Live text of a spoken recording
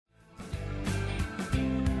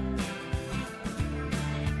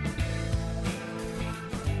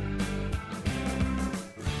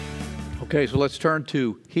Okay, so let's turn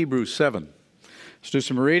to Hebrews 7. Let's do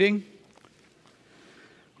some reading.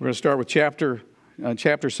 We're going to start with chapter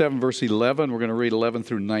 7, verse 11. We're going to read 11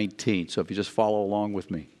 through 19. So if you just follow along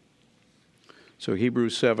with me. So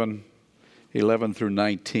Hebrews 7, 11 through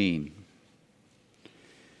 19.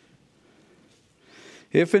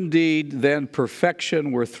 If indeed then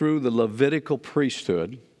perfection were through the Levitical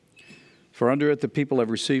priesthood, for under it the people have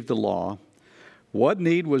received the law, what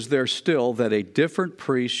need was there still that a different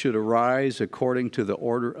priest should arise according to the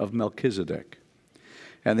order of Melchizedek,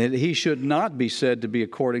 and that he should not be said to be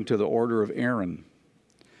according to the order of Aaron?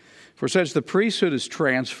 For since the priesthood is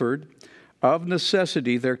transferred, of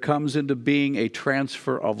necessity there comes into being a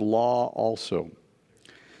transfer of law also.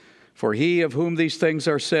 For he of whom these things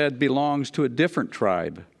are said belongs to a different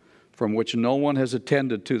tribe, from which no one has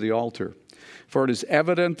attended to the altar. For it is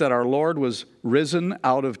evident that our Lord was risen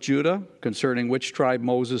out of Judah, concerning which tribe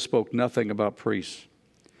Moses spoke nothing about priests.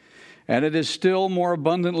 And it is still more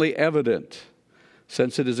abundantly evident,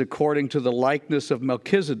 since it is according to the likeness of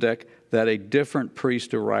Melchizedek that a different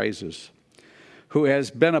priest arises, who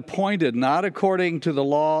has been appointed not according to the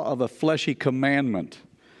law of a fleshy commandment,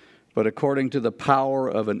 but according to the power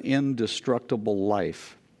of an indestructible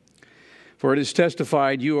life. For it is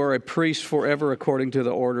testified, you are a priest forever according to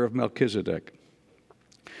the order of Melchizedek.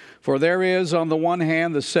 For there is, on the one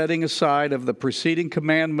hand, the setting aside of the preceding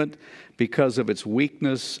commandment because of its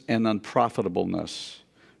weakness and unprofitableness,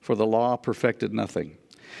 for the law perfected nothing.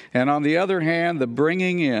 And on the other hand, the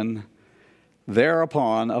bringing in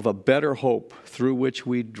thereupon of a better hope through which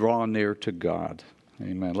we draw near to God.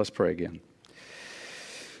 Amen. Let's pray again.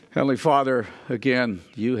 Heavenly Father, again,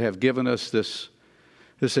 you have given us this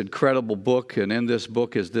incredible book, and in this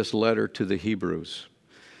book is this letter to the Hebrews.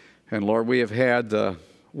 And Lord, we have had the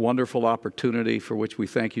wonderful opportunity for which we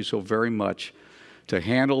thank you so very much to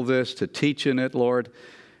handle this, to teach in it, Lord.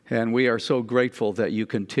 And we are so grateful that you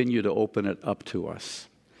continue to open it up to us.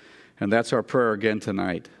 And that's our prayer again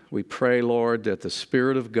tonight. We pray, Lord, that the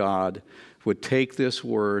Spirit of God would take this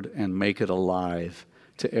word and make it alive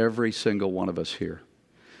to every single one of us here,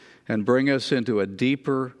 and bring us into a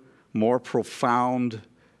deeper, more profound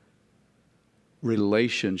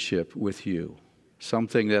relationship with you.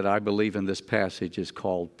 Something that I believe in this passage is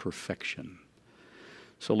called perfection.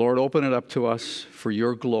 So Lord, open it up to us for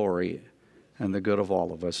your glory and the good of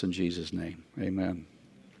all of us in Jesus' name. Amen.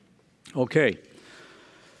 Okay.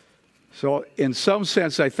 So in some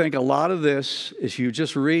sense, I think a lot of this, if you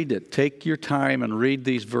just read it, take your time and read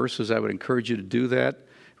these verses. I would encourage you to do that.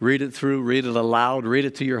 Read it through, read it aloud, read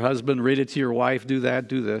it to your husband, read it to your wife, do that,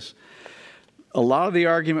 do this. A lot of the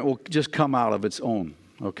argument will just come out of its own,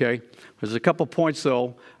 okay? There's a couple points,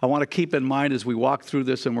 though, I want to keep in mind as we walk through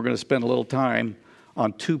this, and we're going to spend a little time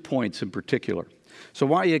on 2 points in particular. So I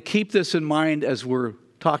want you to keep this in mind as we're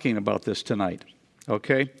talking about this tonight,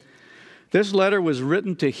 okay? This letter was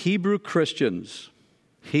written to Hebrew Christians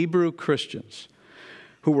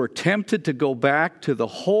who were tempted to go back to the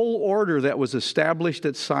whole order that was established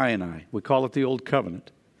at Sinai. We call it the Old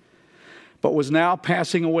Covenant. But was now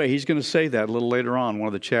passing away. He's going to say that a little later on in one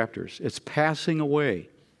of the chapters. It's passing away.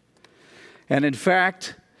 And in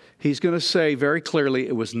fact, he's going to say very clearly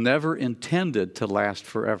it was never intended to last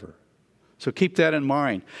forever. So keep that in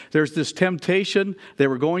mind. There's this temptation. They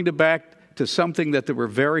were going back to something that they were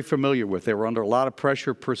very familiar with. They were under a lot of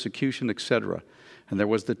pressure, persecution, etc. And there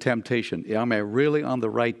was the temptation. Am I really on the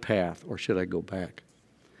right path, or should I go back?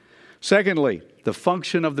 Secondly, the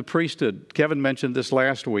function of the priesthood. Kevin mentioned this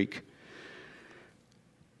last week.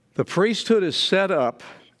 The priesthood is set up,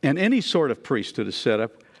 and any sort of priesthood is set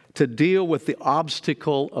up, to deal with the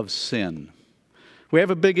obstacle of sin. We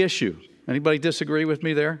have a big issue. Anybody disagree with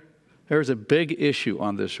me there? There's a big issue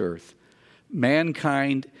on this earth.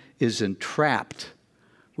 Mankind is entrapped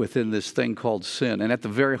within this thing called sin. And at the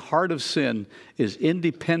very heart of sin is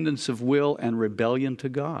independence of will and rebellion to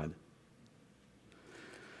God.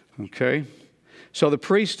 Okay? So the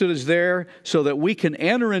priesthood is there so that we can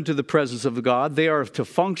enter into the presence of God. They are to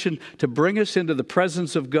function to bring us into the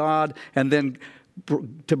presence of God and then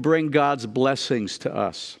to bring God's blessings to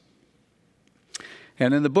us.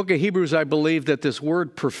 And in the book of Hebrews, I believe that this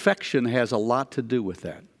word perfection has a lot to do with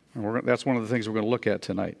that. And that's one of the things we're going to look at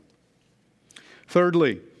tonight.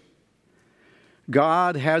 Thirdly,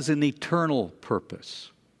 God has an eternal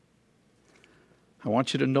purpose. I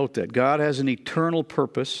want you to note that. God has an eternal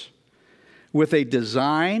purpose with a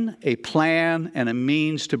design, a plan, and a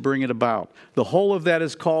means to bring it about. The whole of that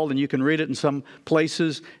is called, and you can read it in some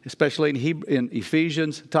places, especially in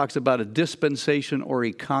Ephesians, it talks about a dispensation or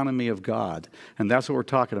economy of God. And that's what we're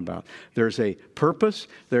talking about. There's a purpose,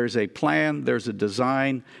 there's a plan, there's a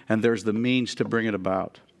design, and there's the means to bring it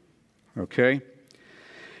about. Okay?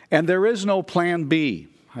 And there is no plan B.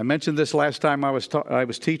 I mentioned this last time I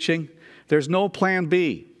was teaching. There's no plan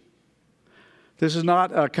B. This is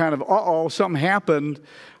not a kind of, something happened,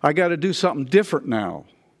 I got to do something different now.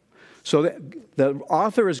 So the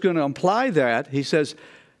author is going to imply that. He says,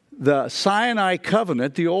 the Sinai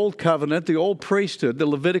covenant, the old priesthood, the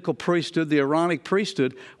Levitical priesthood, the Aaronic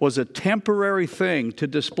priesthood, was a temporary thing to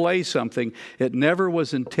display something. It never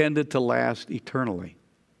was intended to last eternally.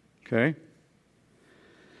 Okay?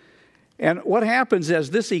 And what happens as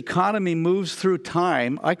this economy moves through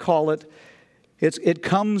time, I call it, it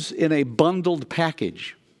comes in a bundled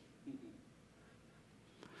package.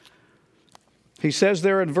 He says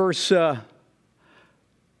there in verse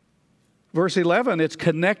 11, it's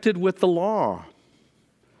connected with the law.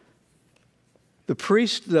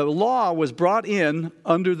 The law was brought in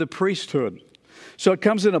under the priesthood. So it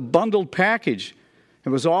comes in a bundled package. It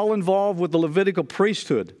was all involved with the Levitical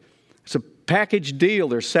priesthood. It's a package deal.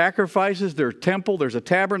 There's sacrifices, there's temple, there's a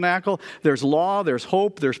tabernacle, there's law, there's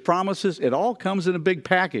hope, there's promises. It all comes in a big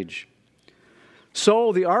package.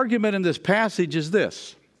 So the argument in this passage is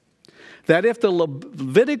this, that if the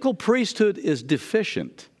Levitical priesthood is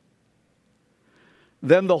deficient,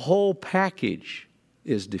 then the whole package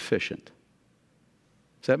is deficient.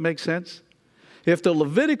 Does that make sense? If the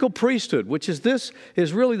Levitical priesthood, which is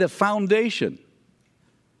really the foundation,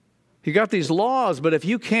 you got these laws, but if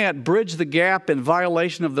you can't bridge the gap in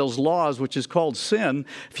violation of those laws, which is called sin,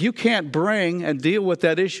 if you can't bring and deal with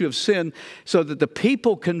that issue of sin so that the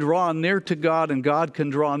people can draw near to God and God can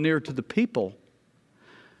draw near to the people,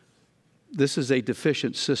 this is a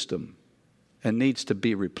deficient system and needs to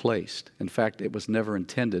be replaced. In fact, it was never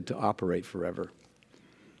intended to operate forever.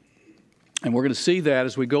 And we're going to see that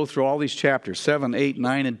as we go through all these chapters, 7, 8,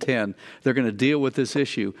 9, and 10. They're going to deal with this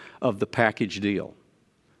issue of the package deal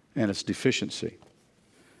and its deficiency.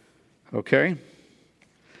 Okay?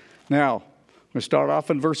 Now, I'm going to start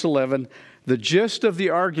off in verse 11. The gist of the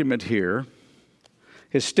argument here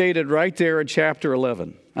is stated right there in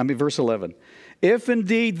verse 11. If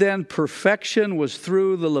indeed then perfection was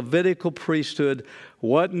through the Levitical priesthood,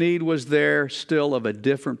 what need was there still of a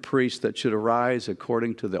different priest that should arise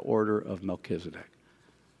according to the order of Melchizedek?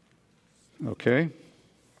 Okay?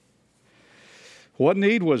 What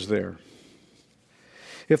need was there?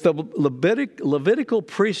 If the Levitical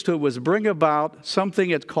priesthood was bring about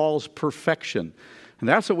something it calls perfection, and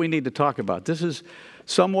that's what we need to talk about. This is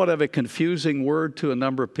somewhat of a confusing word to a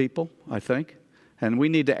number of people, I think. And we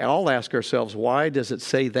need to all ask ourselves, why does it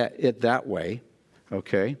say that way?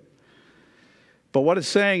 Okay. But what it's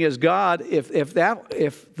saying is God, if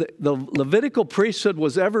the Levitical priesthood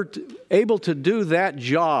was ever able to do that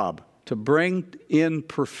job, to bring in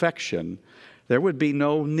perfection, there would be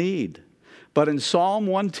no need. But in Psalm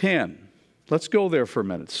 110, let's go there for a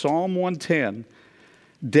minute. Psalm 110,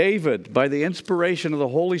 David, by the inspiration of the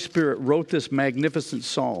Holy Spirit, wrote this magnificent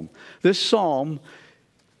psalm. This psalm,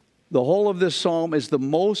 the whole of this psalm is the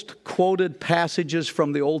most quoted passages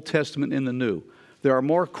from the Old Testament in the New. There are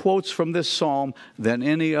more quotes from this psalm than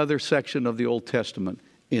any other section of the Old Testament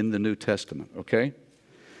in the New Testament, okay?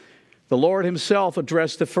 The Lord himself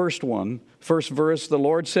addressed the first verse. The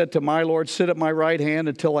Lord said to my Lord, sit at my right hand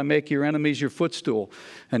until I make your enemies your footstool.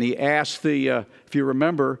 And he asked if you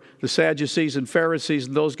remember, the Sadducees and Pharisees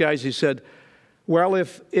and those guys, he said, well,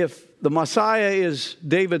 if the Messiah is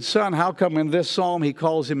David's son, how come in this psalm he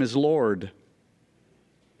calls him his Lord?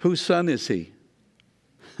 Whose son is he?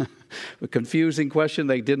 A confusing question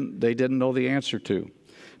they didn't know the answer to.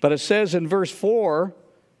 But it says in verse 4,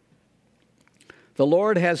 the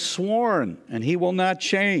Lord has sworn, and he will not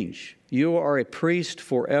change. You are a priest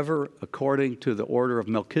forever according to the order of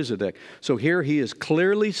Melchizedek. So here he is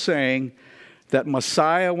clearly saying that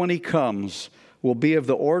Messiah, when he comes, will be of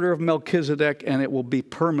the order of Melchizedek, and it will be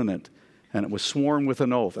permanent. And it was sworn with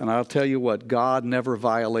an oath. And I'll tell you what, God never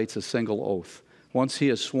violates a single oath. Once he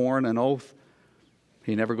has sworn an oath,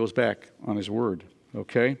 he never goes back on his word.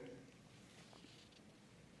 Okay?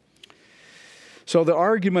 So the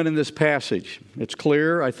argument in this passage, it's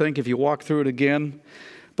clear, I think, if you walk through it again.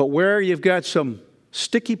 But where you've got some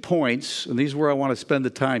sticky points, and these are where I want to spend the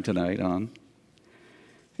time tonight on,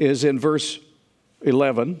 is in verse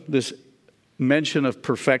 11, this mention of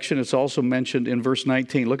perfection. It's also mentioned in verse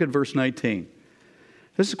 19. Look at verse 19.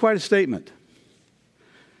 This is quite a statement.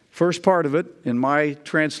 First part of it, in my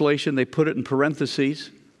translation, they put it in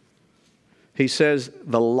parentheses. He says,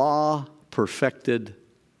 the law perfected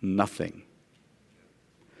nothing.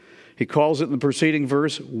 He calls it in the preceding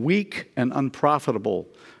verse, weak and unprofitable.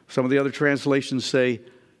 Some of the other translations say,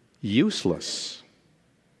 useless.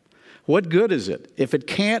 What good is it? If it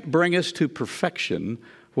can't bring us to perfection,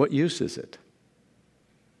 what use is it?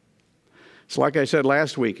 It's like I said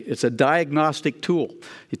last week, it's a diagnostic tool.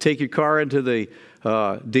 You take your car into the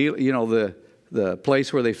the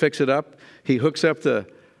place where they fix it up. He hooks up the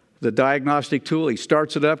diagnostic tool. He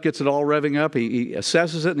starts it up, gets it all revving up. He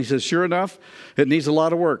assesses it, and he says, sure enough, it needs a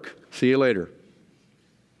lot of work. See you later.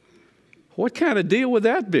 What kind of deal would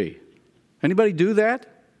that be? Anybody do that?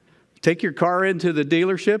 Take your car into the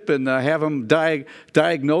dealership and have them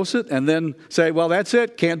diagnose it and then say, well, that's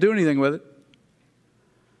it. Can't do anything with it.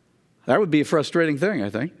 That would be a frustrating thing, I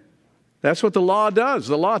think. That's what the law does.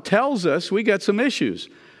 The law tells us we got some issues.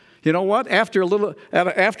 You know what? After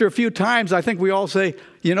a few times, I think we all say,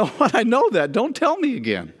 you know what? I know that. Don't tell me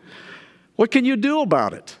again. What can you do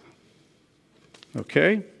about it?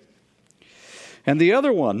 Okay? And the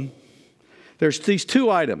other one, there's these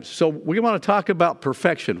two items. So we want to talk about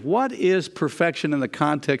perfection. What is perfection in the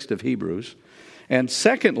context of Hebrews? And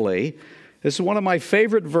secondly, this is one of my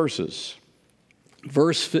favorite verses.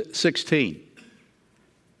 Verse 16.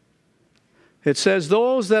 It says,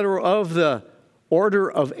 those that are of the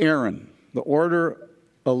order of Aaron, the order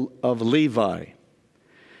of Levi,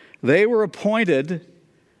 they were appointed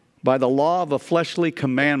by the law of a fleshly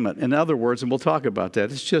commandment. In other words, and we'll talk about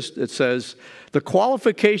that, it says, the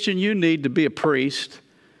qualification you need to be a priest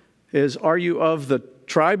is, are you of the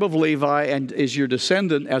tribe of Levi, and is your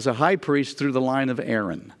descendant as a high priest through the line of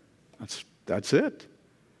Aaron? That's it.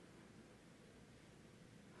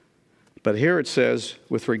 But here it says,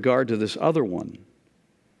 with regard to this other one,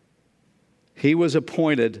 he was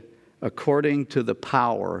appointed according to the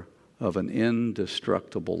power of an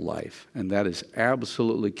indestructible life. And that is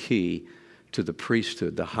absolutely key to the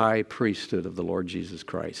priesthood, the high priesthood of the Lord Jesus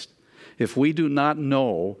Christ. If we do not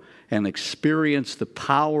know and experience the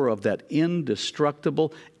power of that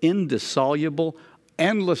indestructible, indissoluble,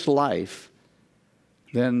 endless life,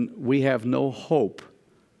 then we have no hope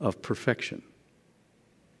of perfection.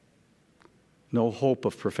 No hope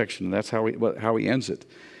of perfection. And that's how he ends it.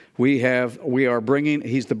 He's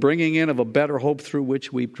the bringing in of a better hope through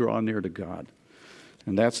which we draw near to God.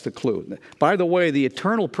 And that's the clue. By the way, the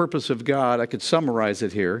eternal purpose of God, I could summarize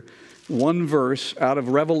it here. One verse out of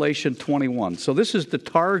Revelation 21. So this is the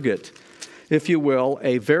target, if you will,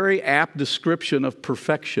 a very apt description of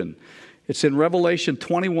perfection. It's in Revelation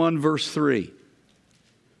 21, verse 3.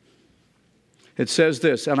 It says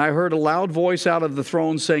this, and I heard a loud voice out of the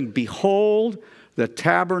throne saying, behold, the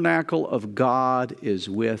tabernacle of God is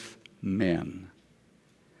with men.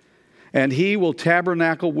 And he will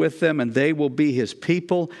tabernacle with them, and they will be his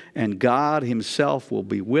people, and God himself will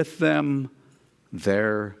be with them,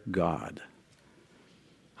 their God.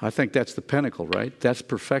 I think that's the pinnacle, right? That's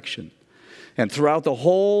perfection. And throughout the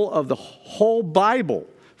whole Bible,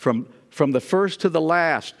 from the first to the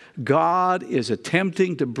last, God is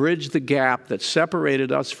attempting to bridge the gap that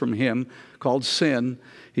separated us from him, called sin.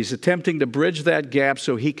 He's attempting to bridge that gap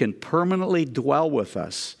so he can permanently dwell with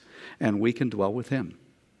us, and we can dwell with him.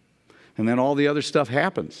 And then all the other stuff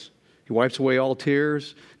happens. He wipes away all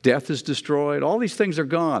tears. Death is destroyed. All these things are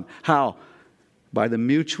gone. How? By the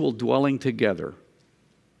mutual dwelling together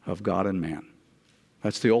of God and man.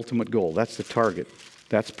 That's the ultimate goal. That's the target.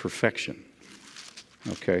 That's perfection.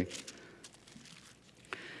 Okay?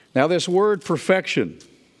 Now this word perfection,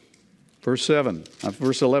 verse 11,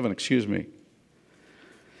 excuse me.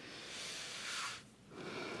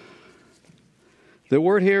 The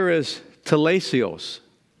word here is teleosis.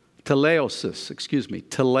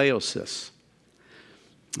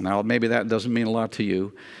 Now maybe that doesn't mean a lot to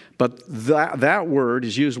you, but that word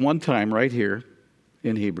is used one time right here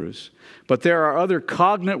in Hebrews. But there are other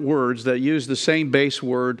cognate words that use the same base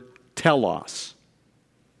word, telos.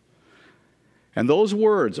 And those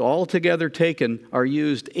words, all together taken, are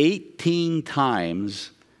used 18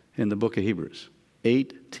 times in the book of Hebrews.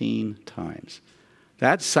 18 times.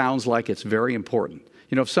 That sounds like it's very important.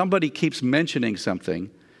 You know, if somebody keeps mentioning something,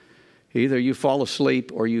 either you fall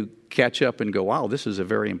asleep or you catch up and go, wow, this is a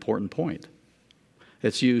very important point.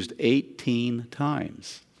 It's used 18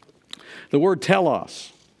 times. The word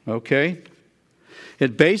telos, okay?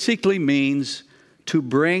 It basically means to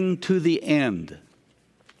bring to the end.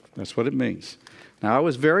 That's what it means. Now, I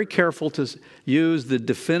was very careful to use the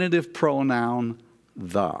definitive pronoun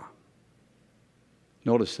the.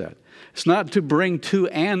 Notice that. It's not to bring to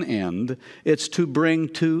an end, it's to bring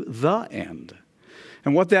to the end.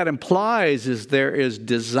 And what that implies is there is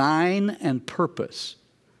design and purpose,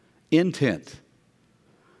 intent.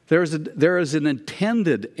 There is an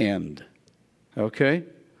intended end, okay?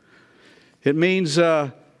 It means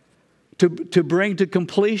to bring to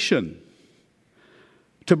completion,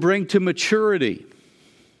 to bring to maturity,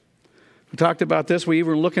 We talked about this. We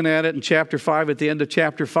even were looking at it in chapter 5, at the end of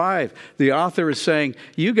chapter 5. The author is saying,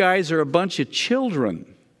 you guys are a bunch of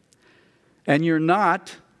children, and you're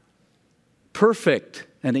not perfect.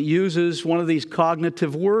 And it uses one of these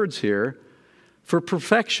cognitive words here for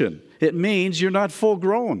perfection. It means you're not full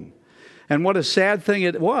grown. And what a sad thing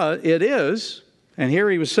it is, and here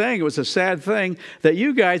he was saying it was a sad thing, that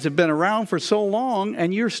you guys have been around for so long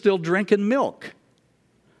and you're still drinking milk.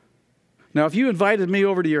 Now, if you invited me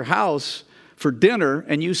over to your house for dinner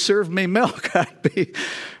and you served me milk,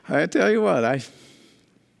 I tell you what,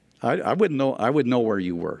 I wouldn't know where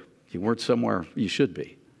you were. You weren't somewhere you should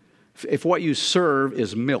be. If what you serve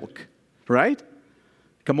is milk, right?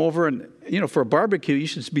 Come over and, for a barbecue, you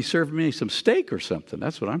should be serving me some steak or something.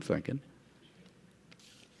 That's what I'm thinking.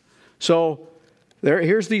 So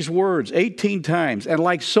here's these words 18 times. And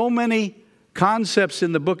like so many concepts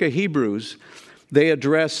in the book of Hebrews, they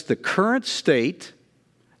address the current state,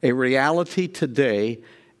 a reality today,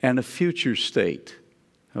 and a future state.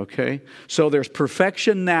 Okay? So there's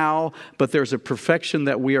perfection now, but there's a perfection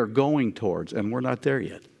that we are going towards, and we're not there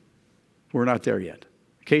yet. We're not there yet.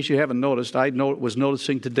 In case you haven't noticed, I was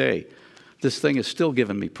noticing today, this thing is still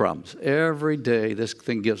giving me problems. Every day, this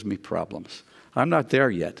thing gives me problems. I'm not there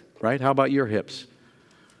yet, right? How about your hips?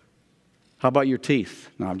 How about your teeth?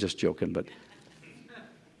 No, I'm just joking, but...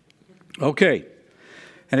 Okay.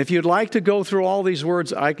 And if you'd like to go through all these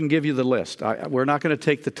words, I can give you the list. We're not going to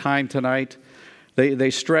take the time tonight. They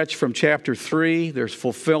stretch from chapter 3. There's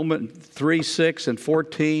fulfillment 3, 6, and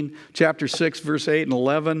 14. Chapter 6, verse 8 and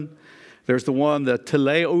 11. There's the one, the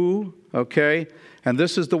teleu, okay? And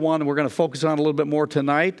this is the one we're going to focus on a little bit more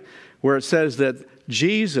tonight, where it says that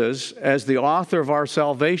Jesus, as the author of our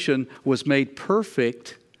salvation, was made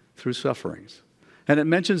perfect through sufferings. And it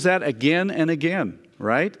mentions that again and again,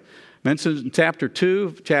 right? Mentions in chapter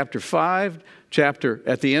 2, chapter 5,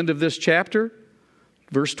 at the end of this chapter,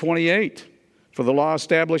 verse 28. For the law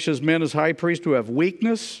establishes men as high priests who have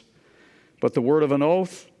weakness, but the word of an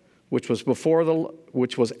oath, which was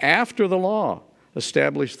after the law,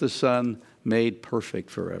 established the Son made perfect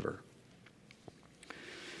forever.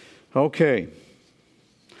 Okay.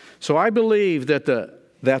 So I believe that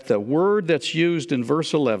the word that's used in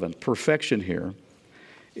verse 11, perfection here,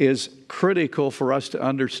 is critical for us to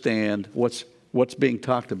understand what's being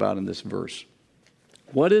talked about in this verse.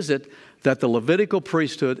 What is it that the Levitical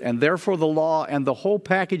priesthood, and therefore the law and the whole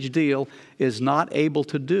package deal, is not able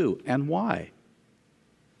to do, and why?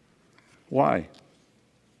 Why?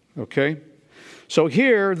 Okay? So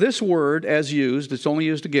here, this word, as used, it's only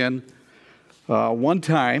used again one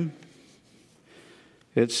time.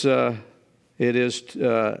 It is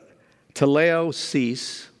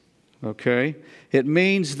teleosis, okay? It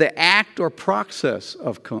means the act or process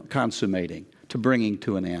of consummating, to bringing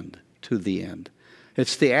to an end, to the end.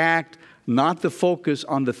 It's the act, not the focus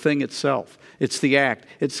on the thing itself. It's the act.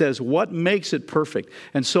 It says what makes it perfect.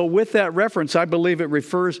 And so with that reference, I believe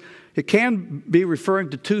it can be referring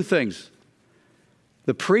to two things.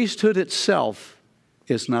 The priesthood itself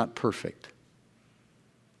is not perfect.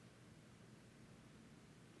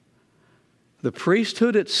 The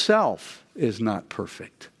priesthood itself is not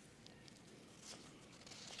perfect.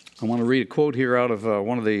 I want to read a quote here out of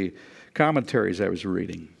one of the commentaries I was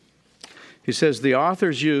reading. He says, the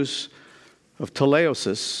author's use of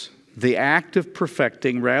teleosis, the act of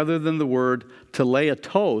perfecting, rather than the word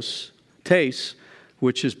teleatos,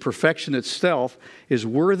 which is perfection itself, is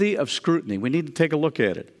worthy of scrutiny. We need to take a look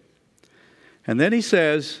at it. And then he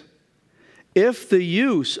says, if the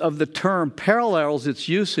use of the term parallels its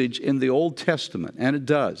usage in the Old Testament, and it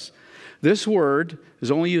does, this word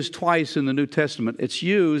is only used twice in the New Testament. It's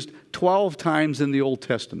used 12 times in the Old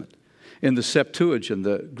Testament, in the Septuagint,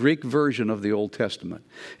 the Greek version of the Old Testament.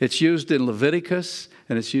 It's used in Leviticus,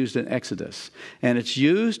 and it's used in Exodus. And it's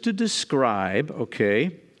used to describe,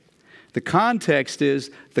 okay, the context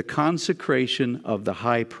is the consecration of the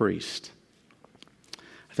high priest.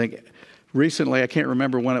 I think recently, I can't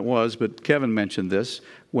remember when it was, but Kevin mentioned this.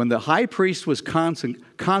 When the high priest was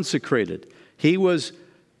consecrated, he was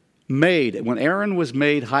made, when Aaron was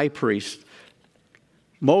made high priest,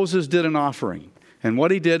 Moses did an offering. And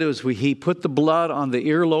what he did was he put the blood on the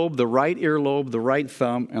earlobe, the right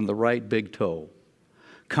thumb, and the right big toe,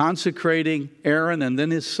 consecrating Aaron and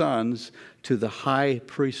then his sons to the high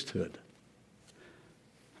priesthood.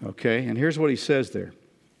 Okay, and here's what he says there.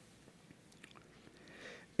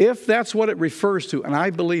 If that's what it refers to, and I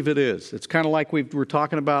believe it is, it's kind of like we were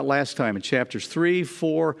talking about last time in chapters 3,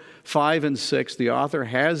 4, 5, and 6, the author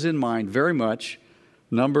has in mind very much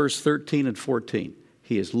Numbers 13 and 14.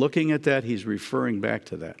 He is looking at that, he's referring back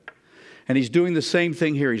to that. And he's doing the same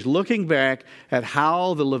thing here. He's looking back at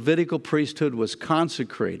how the Levitical priesthood was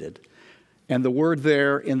consecrated. And the word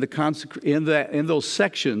there in those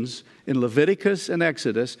sections in Leviticus and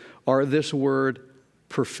Exodus are this word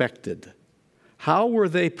perfected. How were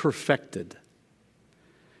they perfected?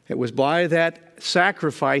 It was by that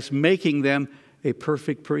sacrifice making them a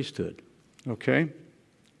perfect priesthood. Okay?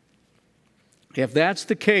 If that's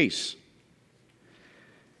the case,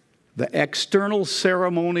 the external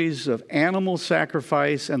ceremonies of animal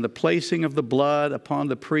sacrifice and the placing of the blood upon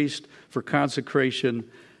the priest for consecration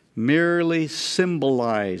merely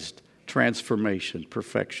symbolized transformation,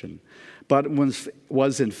 perfection, but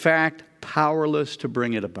was in fact powerless to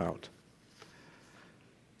bring it about.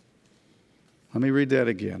 Let me read that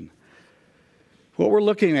again. What we're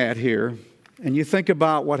looking at here, and you think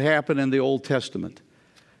about what happened in the Old Testament,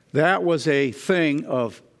 that was a thing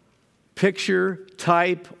of picture,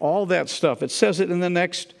 type, all that stuff. It says it in the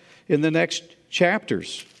next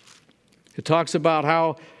chapters. It talks about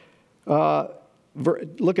how,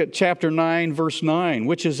 look at chapter 9, verse 9,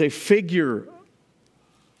 which is a figure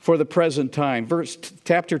for the present time.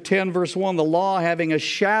 Chapter 10, verse 1, the law having a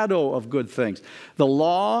shadow of good things. The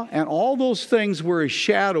law and all those things were a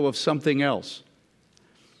shadow of something else.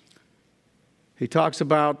 He talks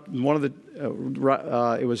about one of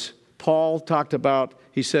the, it was Paul talked about,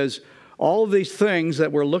 he says, all of these things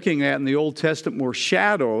that we're looking at in the Old Testament were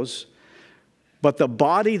shadows, but the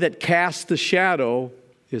body that casts the shadow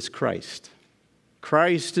is Christ.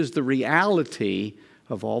 Christ is the reality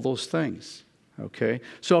of all those things. Okay?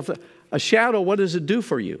 So if a shadow, what does it do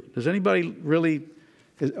for you? Does anybody really,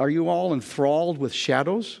 are you all enthralled with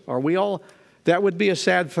shadows? Are we all, that would be a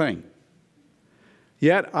sad thing.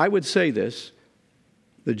 Yet, I would say this,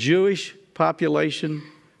 the Jewish population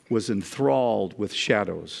was enthralled with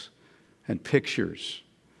shadows and pictures.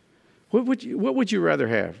 What would you rather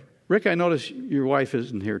have? Rick, I notice your wife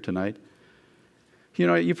isn't here tonight. You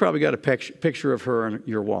know, you probably got a picture of her in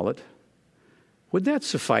your wallet. Would that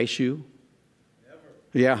suffice you? Never.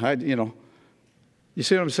 Yeah, you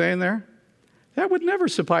see what I'm saying there? That would never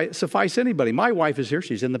suffice anybody. My wife is here.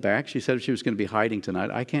 She's in the back. She said she was going to be hiding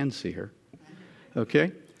tonight. I can see her.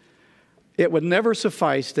 Okay? It would never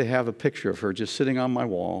suffice to have a picture of her just sitting on my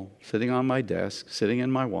wall, sitting on my desk, sitting in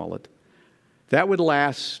my wallet. That would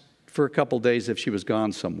last for a couple days if she was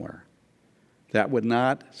gone somewhere. That would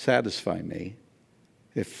not satisfy me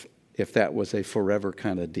if that was a forever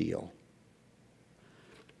kind of deal.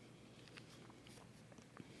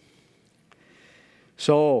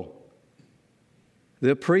 So,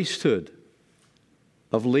 the priesthood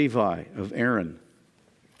of Levi, of Aaron,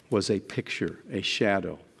 was a picture, a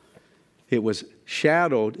shadow. It was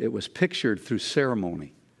shadowed, it was pictured through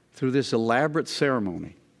ceremony, through this elaborate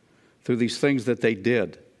ceremony, through these things that they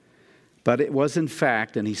did. But it was in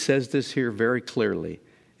fact, and he says this here very clearly,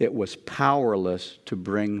 it was powerless to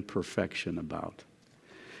bring perfection about.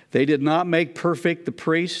 They did not make perfect the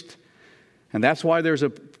priest, and that's why there's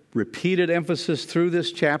a repeated emphasis through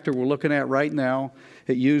this chapter we're looking at right now.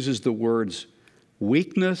 It uses the words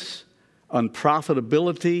weakness,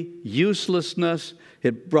 unprofitability, uselessness.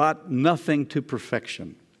 It brought nothing to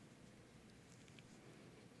perfection.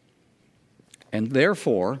 And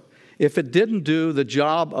therefore, if it didn't do the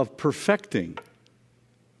job of perfecting,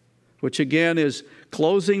 which again is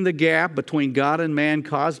closing the gap between God and man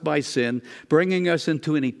caused by sin, bringing us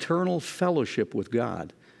into an eternal fellowship with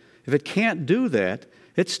God. If it can't do that,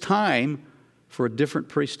 it's time for a different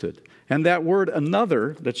priesthood. And that word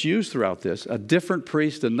another that's used throughout this, a different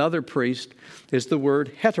priest, another priest, is the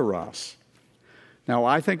word heteros. Now,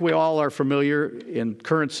 I think we all are familiar in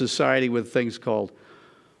current society with things called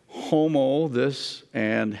homo this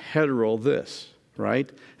and hetero this,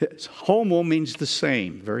 right? Homo means the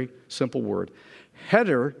same, very simple word.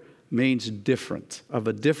 Heter means different, of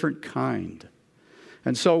a different kind.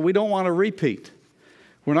 And so we don't want to repeat.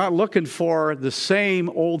 We're not looking for the same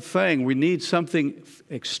old thing. We need something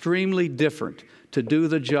extremely different to do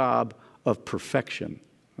the job of perfection,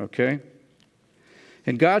 okay?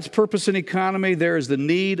 In God's purpose and economy, there is the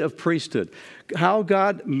need of priesthood. How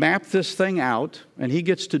God mapped this thing out, and He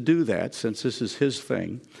gets to do that since this is His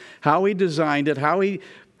thing, how He designed it, how He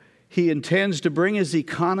intends to bring His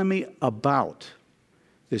economy about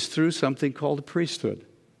is through something called a priesthood.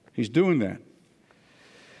 He's doing that.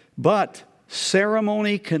 But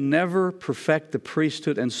ceremony can never perfect the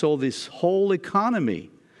priesthood, and so this whole economy,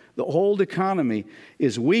 the whole economy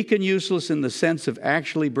is weak and useless in the sense of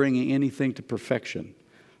actually bringing anything to perfection.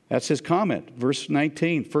 That's his comment. Verse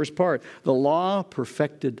 19, first part. The law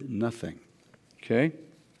perfected nothing. Okay?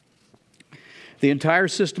 The entire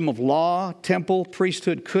system of law, temple,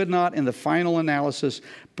 priesthood could not, in the final analysis,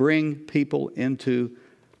 bring people into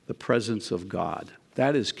the presence of God.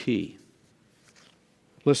 That is key.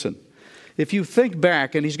 Listen, if you think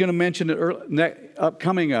back, and he's going to mention it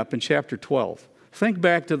coming up in chapter 12, think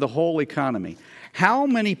back to the whole economy. How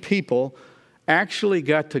many people actually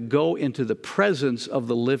got to go into the presence of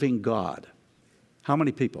the living God? How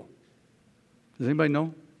many people? Does anybody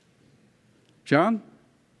know? John?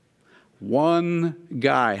 One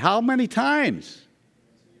guy. How many times?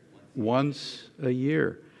 Once a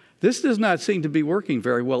year. This does not seem to be working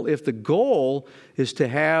very well if the goal is to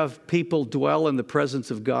have people dwell in the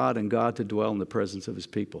presence of God and God to dwell in the presence of his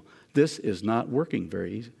people. This is not working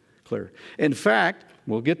very clear. In fact,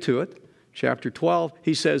 we'll get to it. Chapter 12,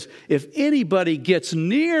 he says, if anybody gets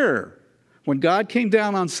near, when God came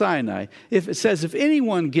down on Sinai, if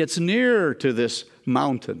anyone gets near to this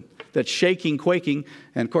mountain that's shaking, quaking,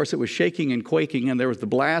 and of course it was shaking and quaking, and there was the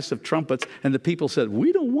blast of trumpets, and the people said,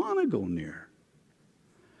 we don't want to go near.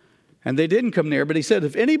 And they didn't come near, but he said,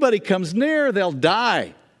 if anybody comes near, they'll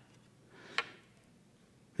die.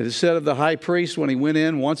 It is said of the high priest, when he went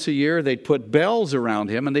in once a year, they'd put bells around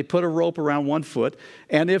him, and they put a rope around 1 foot,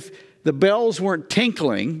 and if the bells weren't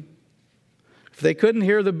tinkling, if they couldn't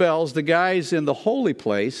hear the bells, the guys in the holy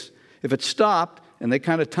place, if it stopped, and they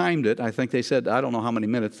kind of timed it, I think they said, I don't know how many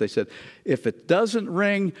minutes, they said, if it doesn't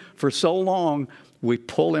ring for so long, we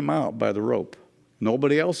pull him out by the rope.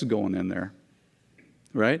 Nobody else is going in there,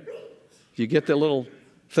 right? You get the little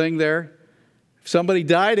thing there? If somebody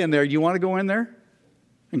died in there, you want to go in there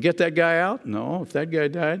and get that guy out? No, if that guy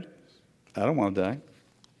died, I don't want to die.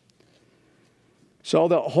 So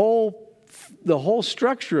the whole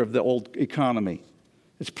structure of the old economy,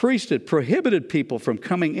 its priesthood prohibited people from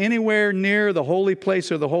coming anywhere near the holy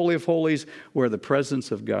place or the Holy of Holies where the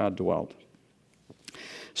presence of God dwelt.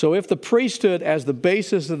 So if the priesthood as the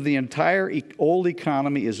basis of the entire old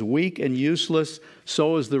economy is weak and useless,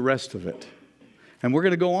 so is the rest of it. And we're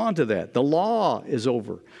going to go on to that. The law is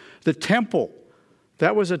over. The temple,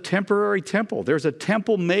 that was a temporary temple. There's a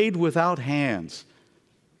temple made without hands.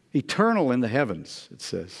 Eternal in the heavens, it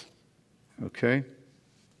says. Okay?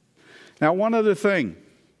 Now, one other thing,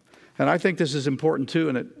 and I think this is important too,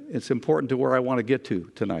 and it's important to where I want to get to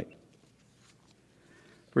tonight.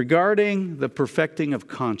 Regarding the perfecting of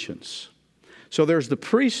conscience. So there's the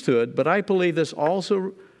priesthood, but I believe this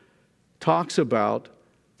also talks about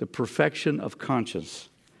the perfection of conscience.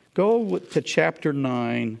 Go to chapter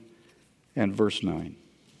 9 and verse 9.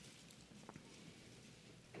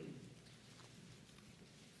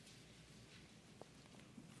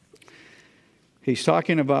 He's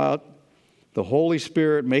talking about the Holy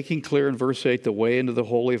Spirit making clear in verse 8 the way into the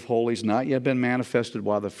Holy of Holies not yet been manifested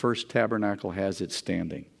while the first tabernacle has its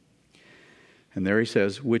standing. And there he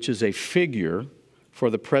says, which is a figure for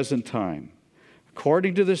the present time.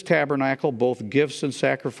 According to this tabernacle, both gifts and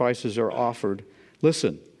sacrifices are offered,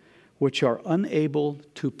 listen, which are unable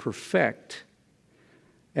to perfect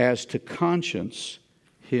as to conscience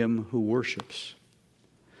him who worships.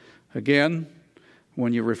 Again,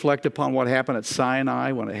 when you reflect upon what happened at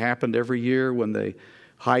Sinai, when it happened every year, when the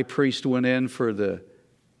high priest went in for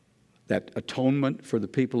that atonement for the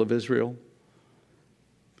people of Israel,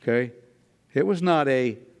 okay, it was not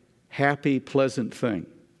a happy, pleasant thing.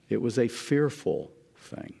 It was a fearful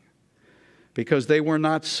thing because they were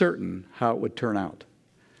not certain how it would turn out.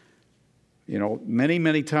 You know, many,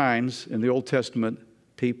 many times in the Old Testament,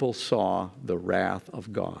 people saw the wrath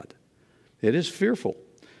of God. It is fearful.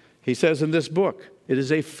 He says in this book, it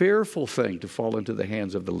is a fearful thing to fall into the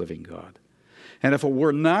hands of the living God. And if it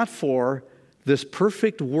were not for this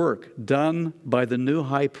perfect work done by the new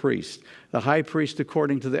high priest, the high priest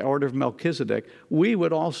according to the order of Melchizedek, we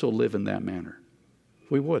would also live in that manner.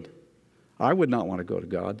 We would. I would not want to go to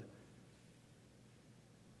God.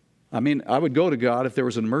 I mean, I would go to God if there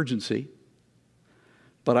was an emergency,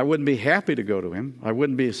 but I wouldn't be happy to go to him. I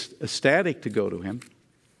wouldn't be ecstatic to go to him.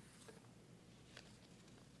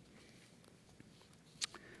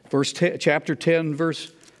 Chapter 10,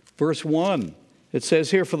 verse 1. It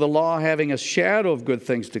says here, for the law having a shadow of good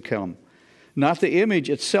things to come, not the image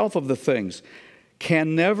itself of the things,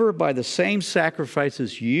 can never by the same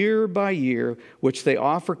sacrifices year by year, which they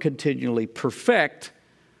offer continually, perfect,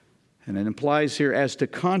 and it implies here, as to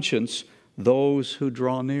conscience, those who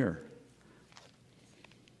draw near.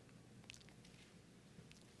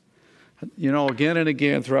 You know, again and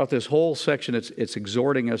again throughout this whole section, it's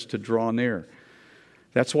exhorting us to draw near.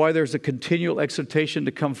 That's why there's a continual exhortation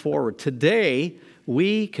to come forward. Today,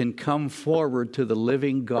 we can come forward to the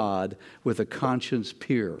living God with a conscience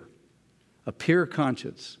pure, a pure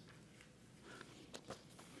conscience.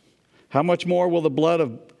 How much more will the blood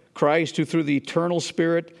of Christ, who through the eternal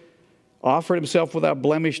Spirit offered himself without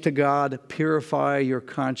blemish to God. Purify your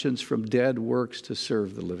conscience from dead works to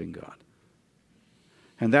serve the living God.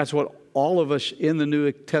 And that's what all of us in the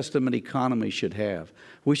New Testament economy should have.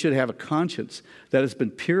 We should have a conscience that has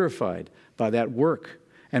been purified by that work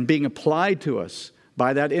and being applied to us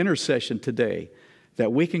by that intercession today,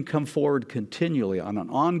 that we can come forward continually on an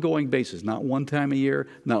ongoing basis, not one time a year,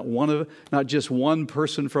 not just one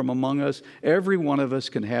person from among us. Every one of us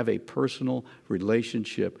can have a personal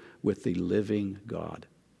relationship with the living God.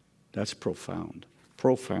 That's profound.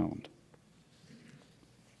 Profound.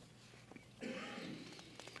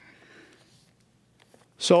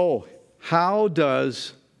 So, how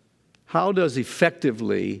does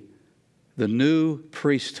effectively the new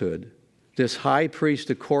priesthood, this high priest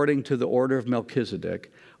according to the order of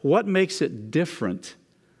Melchizedek, what makes it different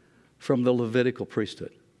from the Levitical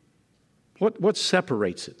priesthood? What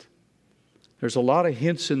separates it? There's a lot of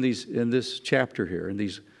hints in this chapter here, in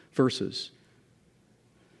these verses.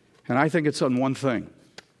 And I think it's on one thing.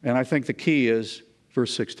 And I think the key is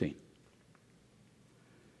verse 16.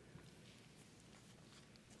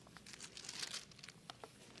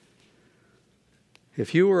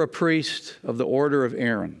 If you were a priest of the order of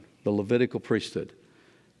Aaron, the Levitical priesthood,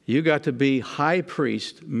 you got to be high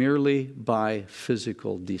priest merely by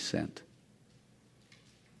physical descent.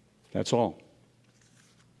 That's all.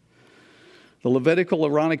 The Levitical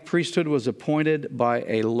Aaronic priesthood was appointed by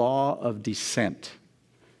a law of descent.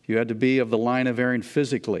 You had to be of the line of Aaron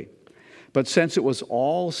physically. But since it was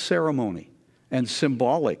all ceremony and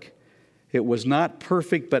symbolic, it was not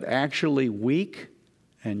perfect but actually weak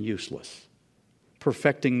and useless,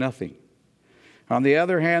 perfecting nothing. On the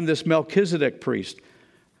other hand, this Melchizedek priest,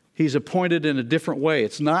 he's appointed in a different way.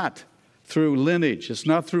 It's not through lineage. It's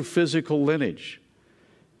not through physical lineage.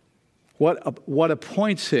 What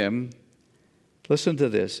appoints him, listen to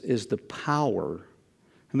this, is the power.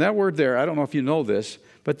 And that word there, I don't know if you know this,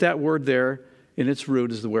 but that word there in its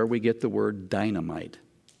root is where we get the word dynamite.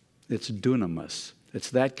 It's dunamis.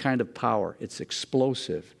 It's that kind of power. It's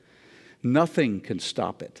explosive. Nothing can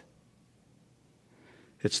stop it.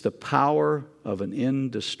 It's the power of an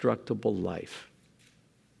indestructible life.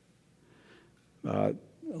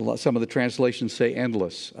 Some of the translations say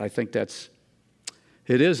endless. I think it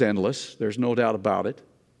is endless. There's no doubt about it.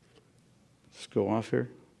 Let's go off here.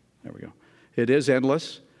 There we go. It is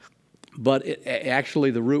endless, but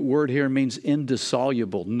actually the root word here means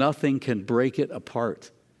indissoluble. Nothing can break it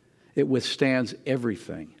apart. It withstands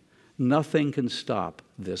everything. Nothing can stop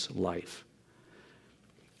this life.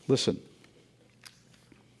 Listen.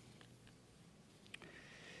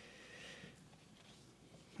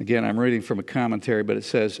 Again, I'm reading from a commentary, but it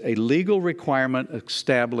says, a legal requirement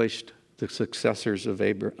established the successors of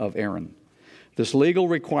Aaron. This legal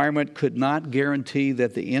requirement could not guarantee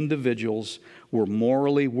that the individuals were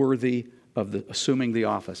morally worthy of assuming the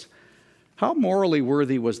office. How morally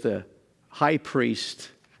worthy was the high priest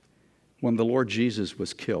when the Lord Jesus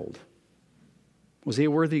was killed? Was he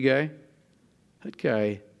a worthy guy? That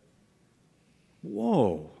guy,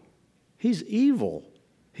 whoa, he's evil.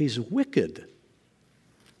 He's wicked.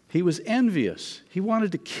 He was envious. He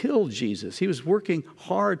wanted to kill Jesus. He was working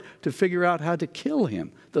hard to figure out how to kill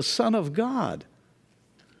him, the Son of God.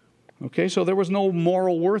 Okay, so there was no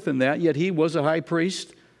moral worth in that, yet he was a high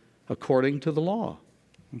priest according to the law.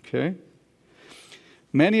 Okay?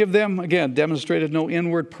 Many of them, again, demonstrated no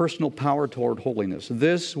inward personal power toward holiness.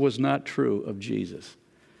 This was not true of Jesus.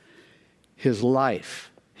 His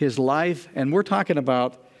life, and we're talking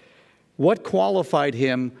about what qualified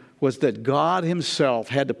him was that God himself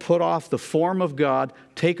had to put off the form of God,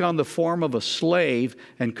 take on the form of a slave,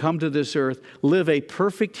 and come to this earth, live a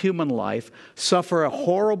perfect human life, suffer a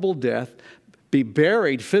horrible death, be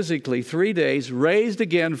buried physically 3 days, raised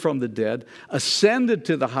again from the dead, ascended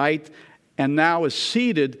to the height, and now is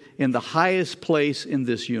seated in the highest place in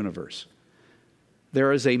this universe.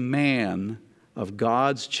 There is a man of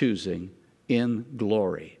God's choosing in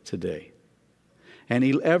glory today. And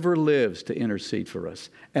he ever lives to intercede for us.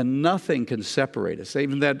 And nothing can separate us.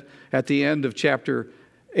 Even that at the end of chapter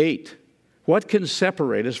 8. What can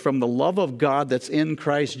separate us from the love of God that's in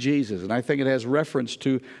Christ Jesus? And I think it has reference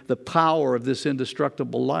to the power of this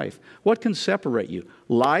indestructible life. What can separate you?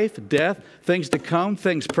 Life, death, things to come,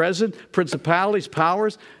 things present, principalities,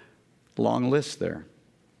 powers. Long list there.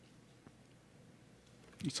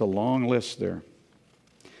 It's a long list there.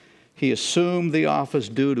 He assumed the office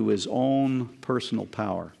due to his own personal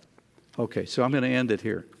power. Okay, so I'm going to end it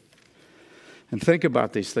here. And think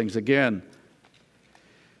about these things again.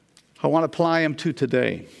 I want to apply them to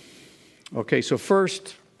today. Okay, so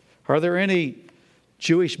first, are there any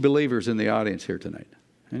Jewish believers in the audience here tonight?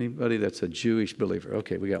 Anybody that's a Jewish believer?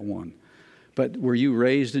 Okay, we got one. But were you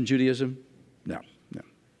raised in Judaism? No, no.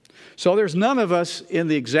 So there's none of us in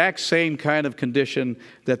the exact same kind of condition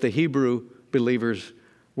that the Hebrew believers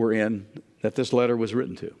were in, that this letter was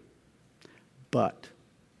written to. But,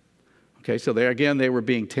 okay, so they were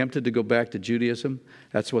being tempted to go back to Judaism.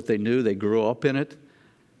 That's what they knew. They grew up in it.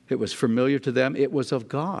 It was familiar to them. It was of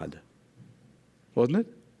God, wasn't it?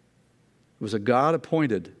 It was a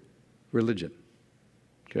God-appointed religion,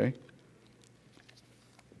 okay?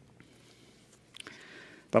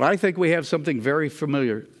 But I think we have something very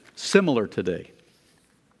similar today.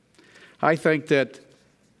 I think that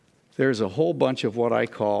there's a whole bunch of what I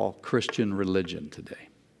call Christian religion today.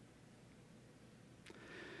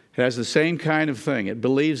 It has the same kind of thing. It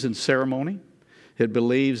believes in ceremony. It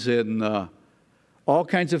believes in all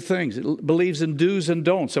kinds of things. It believes in do's and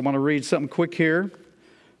don'ts. I want to read something quick here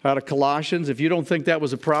out of Colossians. If you don't think that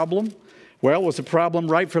was a problem, well, it was a problem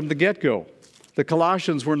right from the get-go. The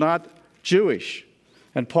Colossians were not Jewish.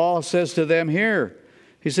 And Paul says to them here,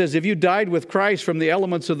 he says, if you died with Christ from the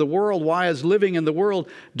elements of the world, why as living in the world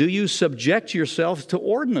do you subject yourselves to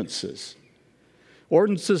ordinances?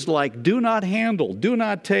 Ordinances like do not handle, do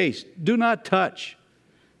not taste, do not touch.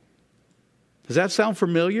 Does that sound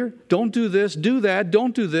familiar? Don't do this, do that,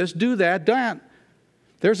 don't do this, do that, don't.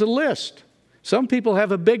 There's a list. Some people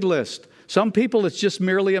have a big list. Some people it's just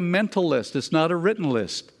merely a mental list. It's not a written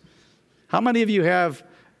list. How many of you have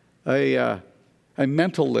a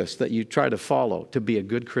mental list that you try to follow to be a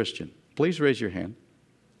good Christian? Please raise your hand.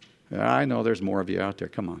 I know there's more of you out there.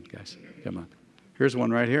 Come on, guys. Come on. Here's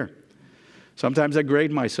one right here. Sometimes I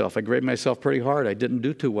grade myself. I grade myself pretty hard. I didn't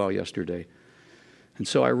do too well yesterday. And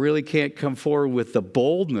so I really can't come forward with the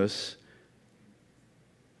boldness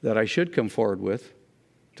that I should come forward with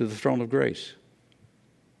to the throne of grace.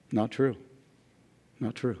 Not true.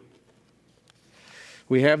 Not true.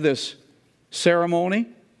 We have this ceremony,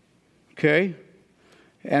 okay?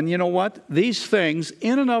 And you know what? These things,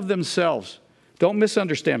 in and of themselves, don't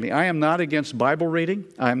misunderstand me. I am not against Bible reading.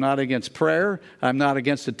 I am not against prayer. I'm not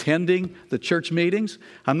against attending the church meetings.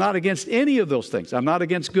 I'm not against any of those things. I'm not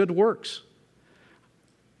against good works.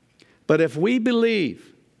 But if we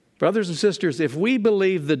believe, brothers and sisters, if we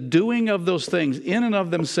believe the doing of those things in and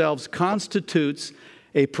of themselves constitutes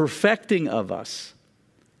a perfecting of us,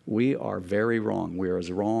 we are very wrong. We are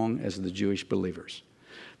as wrong as the Jewish believers.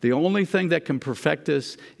 The only thing that can perfect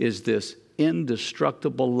us is this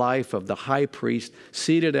indestructible life of the high priest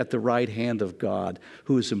seated at the right hand of God,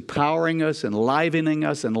 who is empowering us, enlivening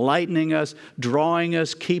us, enlightening us, drawing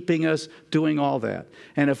us, keeping us, doing all that.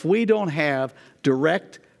 And if we don't have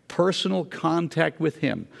direct personal contact with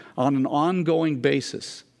Him on an ongoing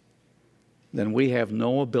basis, then we have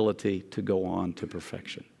no ability to go on to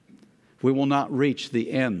perfection. We will not reach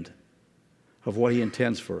the end of what He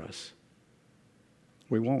intends for us.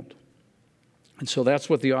 We won't. And so that's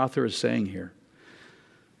what the author is saying here.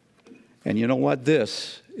 And you know what?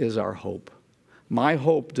 This is our hope. My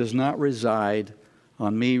hope does not reside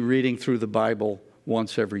on me reading through the Bible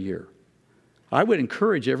once every year. I would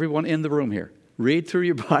encourage everyone in the room here, read through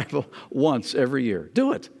your Bible once every year.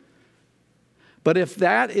 Do it. But if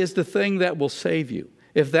that is the thing that will save you,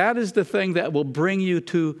 if that is the thing that will bring you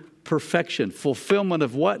to perfection, fulfillment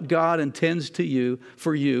of what God intends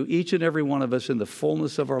for you, each and every one of us in the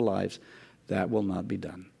fullness of our lives, that will not be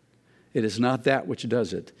done. It is not that which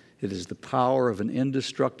does it. It is the power of an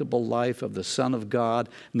indestructible life of the Son of God,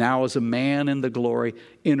 now as a man in the glory,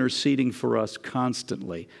 interceding for us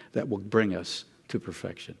constantly, that will bring us to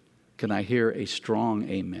perfection. Can I hear a strong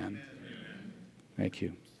amen? Amen. Thank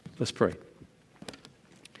you. Let's pray.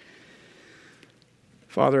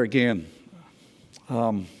 Father, again,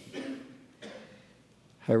 I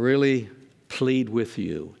really plead with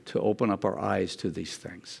you to open up our eyes to these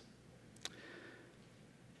things.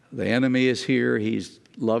 The enemy is here. He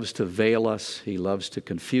loves to veil us. He loves to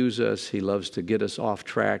confuse us. He loves to get us off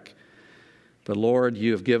track. But Lord,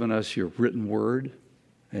 you have given us your written word,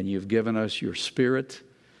 and you've given us your Spirit,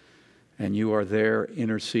 and you are there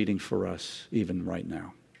interceding for us even right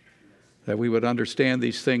now. That we would understand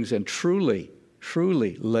these things and truly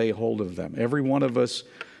lay hold of them. Every one of us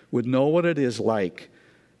would know what it is like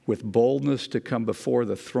with boldness to come before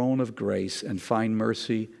the throne of grace and find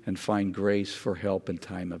mercy and find grace for help in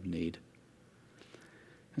time of need.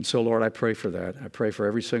 And so, Lord, I pray for that. I pray for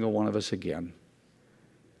every single one of us again.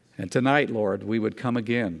 And tonight, Lord, we would come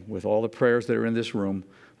again with all the prayers that are in this room.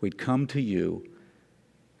 We'd come to you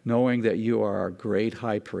knowing that you are our great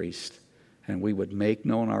high priest, and we would make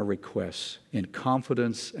known our requests in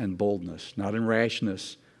confidence and boldness, not in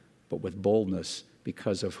rashness, but with boldness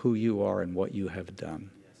because of who you are and what you have done.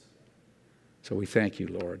 So we thank you,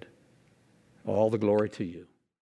 Lord. All the glory to you.